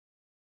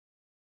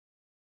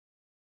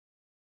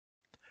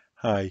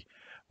Hi,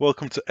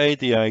 welcome to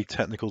ADI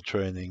Technical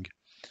Training.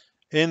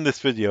 In this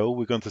video,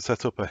 we're going to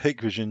set up a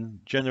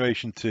Hikvision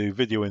Generation 2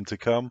 video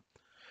intercom.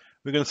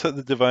 We're going to set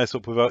the device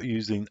up without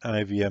using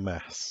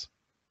IVMS.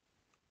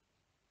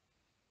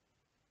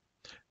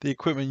 The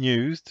equipment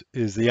used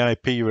is the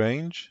IP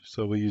range,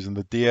 so we're using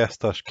the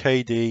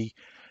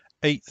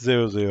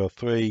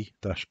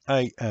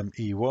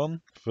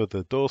DS-KD8003-1ME1 for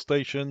the door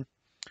station,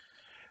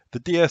 the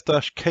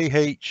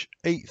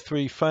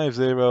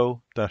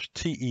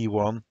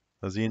DS-KD8003-1ME1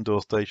 as the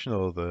indoor station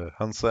or the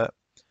handset.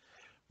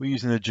 We're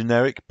using a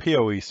generic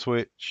PoE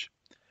switch.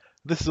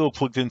 This is all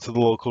plugged into the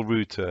local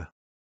router.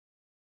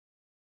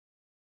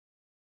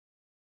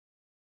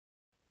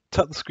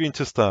 Tap the screen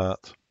to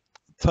start.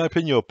 Type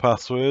in your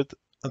password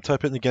and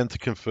type it in again to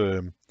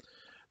confirm.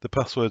 The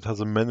password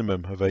has a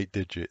minimum of 8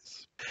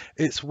 digits.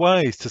 It's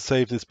wise to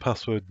save this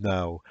password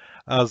now,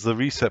 as the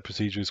reset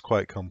procedure is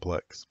quite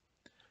complex.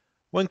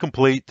 When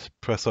complete,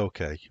 press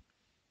OK.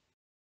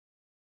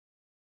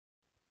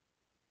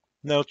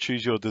 Now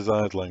choose your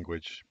desired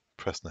language.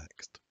 Press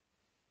Next.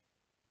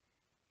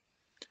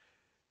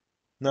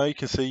 Now you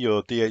can see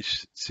your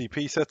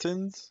DHCP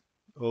settings.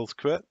 All's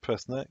correct,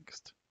 press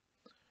Next.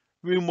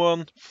 Room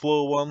 1,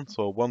 floor 1,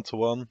 so 1 to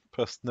 1,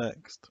 press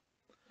Next.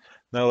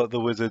 Now let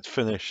the wizard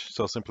finish,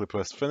 so simply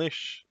press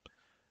Finish,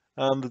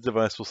 and the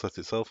device will set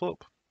itself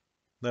up.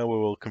 Now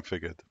we're all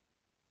configured.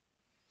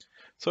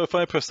 So if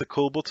I press the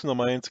call button on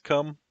my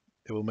intercom,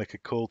 it will make a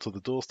call to the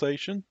door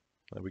station.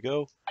 There we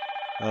go.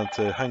 And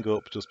to hang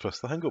up, just press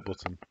the hang up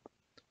button.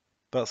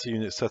 That's the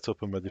unit set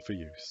up and ready for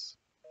use.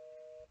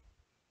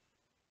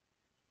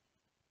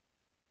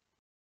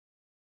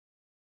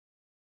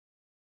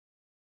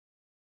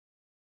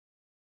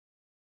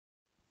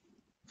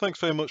 Thanks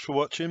very much for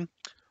watching.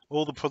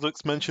 All the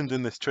products mentioned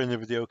in this training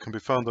video can be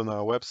found on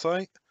our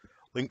website.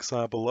 Links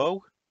are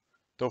below.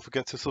 Don't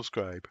forget to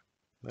subscribe.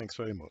 Thanks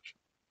very much.